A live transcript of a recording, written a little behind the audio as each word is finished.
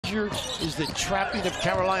danger is the trapping of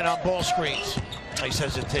Carolina on ball screens. Nice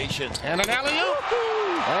hesitation. And an alley-oop.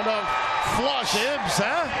 And a flush. Tibbs,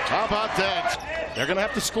 huh? How about that? They're going to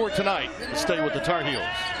have to score tonight to stay with the Tar Heels.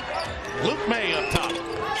 Luke May up top. Ooh,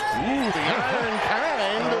 the iron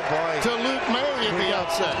kind to Luke May at the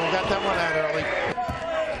outset. We got that one out early.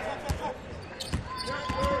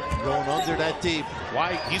 Going under that deep.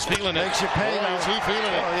 White, he's feeling it. Makes you pay. Is he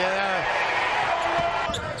feeling it? Oh, yeah.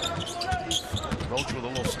 Roach with a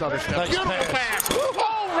little stutter step. Nice Beautiful pass.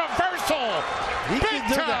 Oh, reversal. He can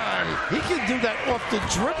do that. He can do that off the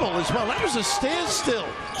dribble as well. That was a standstill.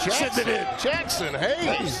 Jackson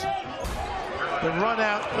Hayes. The run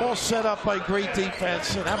out, all set up by great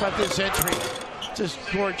defense. And how about this entry? Just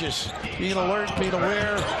gorgeous. Being alert, being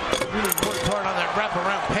aware. Really worked hard on that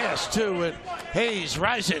wraparound pass, too. And Hayes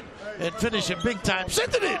rising and finishing big time.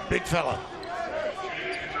 Send it in, big fella.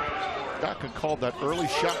 Doc had called that early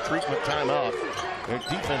shot treatment timeout. Their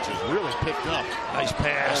defense has really picked up. Nice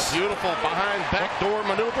pass. Beautiful behind backdoor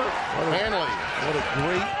maneuver. Hanley. What a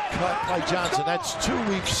great cut by Johnson. That's two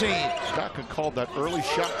we've seen. Doc had called that early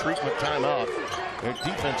shot treatment timeout. Their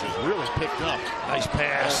defense has really picked up. Nice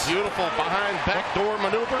pass. Beautiful behind backdoor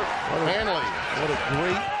maneuver. Hanley. What a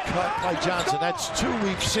great cut by Johnson. That's two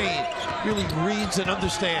we've seen. Really reads and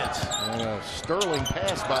understands. And a sterling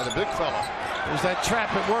pass by the big fella. There's that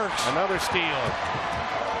trap. It works. Another steal.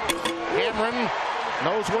 Cameron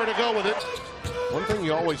knows where to go with it. One thing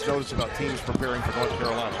you always notice about teams preparing for North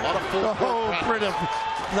Carolina, a lot of full court pretty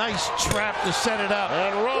nice trap to set it up.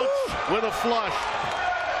 And Roach with a flush.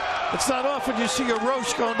 It's not often you see a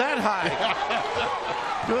Roach going that high.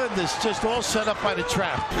 Goodness, just all set up by the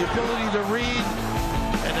trap. The ability to read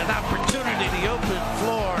and an opportunity, the open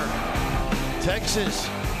floor. Texas,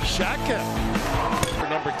 Shaka.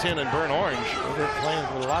 Number 10 in burnt orange. They're playing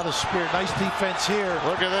with a lot of spirit. Nice defense here.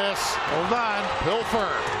 Look at this. Hold on.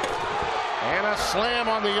 Pilfer. And a slam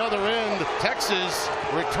on the other end. Texas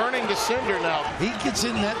returning to sender now. He gets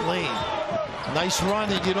in that lane. Nice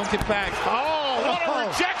run and you don't get back. Oh, what a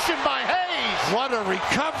rejection by Hayes. What a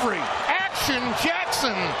recovery. Action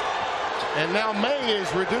Jackson. And now May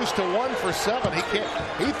is reduced to 1 for 7.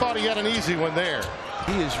 He thought he had an easy one there.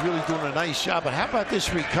 He is really doing a nice job. But how about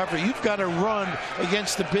this recovery? You've got to run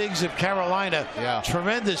against the bigs of Carolina. Yeah.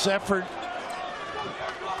 Tremendous effort.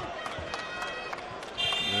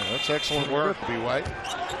 Yeah, that's excellent work, B. White.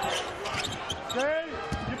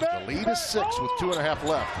 The lead is 6 with 2.5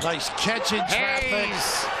 left. Nice catch in traffic.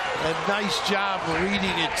 And nice job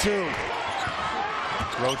reading it, too.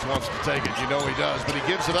 Roach wants to take it. You know he does. But he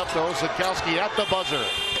gives it up to Osakowski at the buzzer.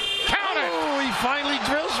 Count it! Oh, he finally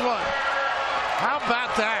drills one. How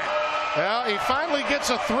about that? Well, he finally gets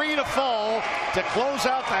a 3 to fall to close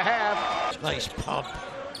out the half. Nice pump.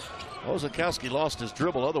 Osakowski lost his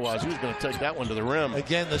dribble. Otherwise, he was going to take that one to the rim.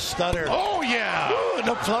 Again, the stutter. Oh, yeah. Ooh,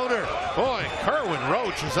 no floater. Boy, Kerwin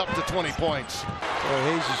Roach is up to 20 points. Boy,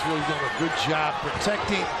 Hayes is really doing a good job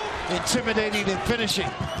protecting, intimidating, and finishing.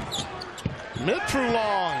 Mid through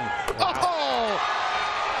long. Oh,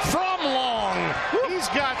 from long. He's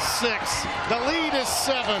got 6. The lead is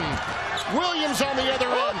 7. Williams on the other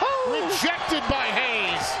end. Rejected by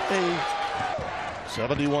Hayes.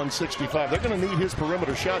 71-65. They're going to need his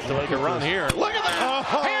perimeter shot to make a run here. Look at that.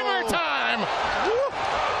 Hammer time.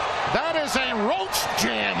 That is a Roach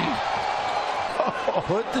jam.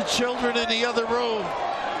 Put the children in the other room.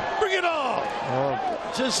 Bring it on.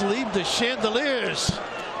 Just leave the chandeliers.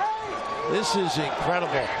 This is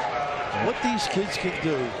incredible. What these kids can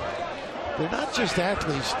do. They're not just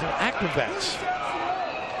athletes, they're acrobats.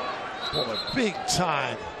 Boy, big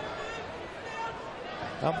time.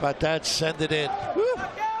 How about that? Send it in. Woo.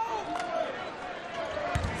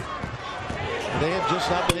 They have just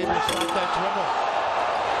not been able to stop that dribble.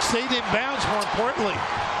 Stayed in bounds, more importantly.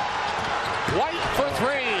 White for 3.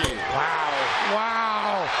 Wow.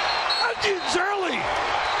 Wow. It's early.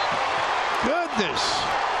 Goodness.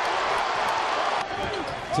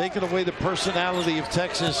 Taking away the personality of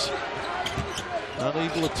Texas.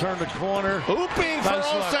 Unable to turn the corner. Hooping for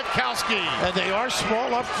Osakowski. And they are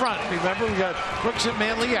small up front. Remember, we got Brooks and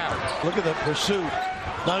Manley out. Look at the pursuit.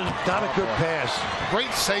 Not a good pass.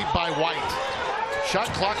 Great save by White.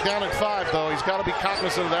 Shot clock down at 5, though. He's got to be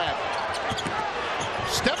cognizant of that.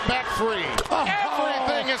 Step back 3.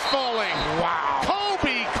 Everything is falling. Wow.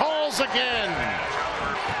 Kobe calls again.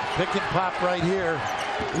 Pick and pop right here.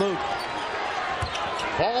 Luke.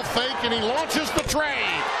 Ball fake, and he launches the tray.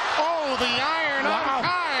 Oh, the iron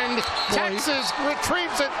unkind. Texas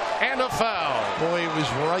retrieves it, and a foul. Boy, it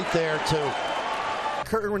was right there, too.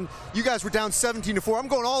 Kerwin, you guys were down 17-4. I'm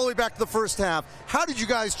going all the way back to the first half. How did you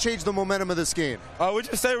guys change the momentum of this game? We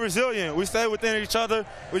just stayed resilient. We stayed within each other.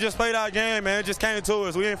 We just played our game, man. It just came to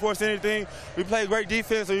us. We didn't force anything. We played great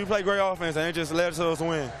defense and we played great offense, and it just led to us to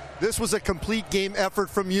win. This was a complete game effort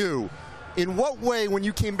from you. In what way, when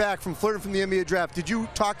you came back from flirting from the NBA draft, did you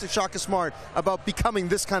talk to Shaka Smart about becoming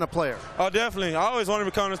this kind of player? Oh, definitely. I always wanted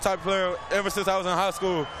to become this type of player ever since I was in high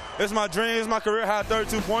school. It's my dream. It's my career high,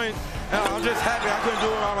 32 points. And I'm just happy I couldn't do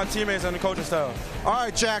it without my teammates and the coaching staff. All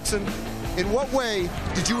right, Jackson. In what way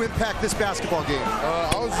did you impact this basketball game?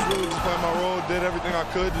 I was really just playing my role, did everything I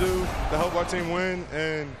could do to help our team win,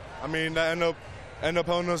 and I mean that ended up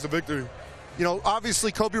helping us to victory. You know,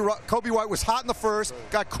 obviously Kobe White was hot in the first,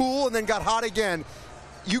 got cool, and then got hot again.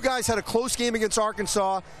 You guys had a close game against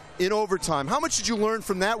Arkansas in overtime. How much did you learn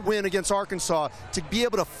from that win against Arkansas to be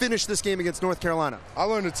able to finish this game against North Carolina? I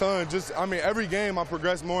learned a ton. Every game I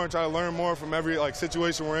progressed more and try to learn more from every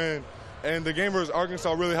situation we're in. And the game versus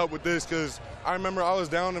Arkansas really helped with this because I remember I was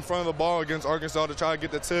down in front of the ball against Arkansas to try to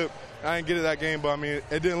get the tip. I didn't get it that game, but I mean,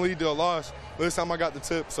 it didn't lead to a loss. But this time I got the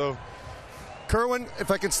tip, so. Kerwin,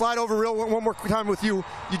 if I can slide over one more time with you.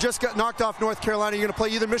 You just got knocked off North Carolina. You're going to play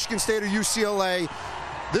either Michigan State or UCLA.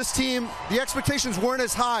 This team, the expectations weren't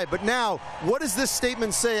as high, but now, what does this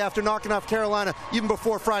statement say after knocking off Carolina even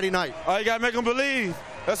before Friday night? You got to make them believe.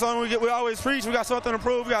 That's something we always preach. We got something to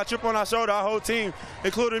prove. We got a chip on our shoulder, our whole team,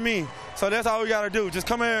 including me. So that's all we got to do. Just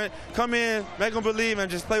come in, make them believe, and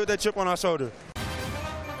just play with that chip on our shoulder.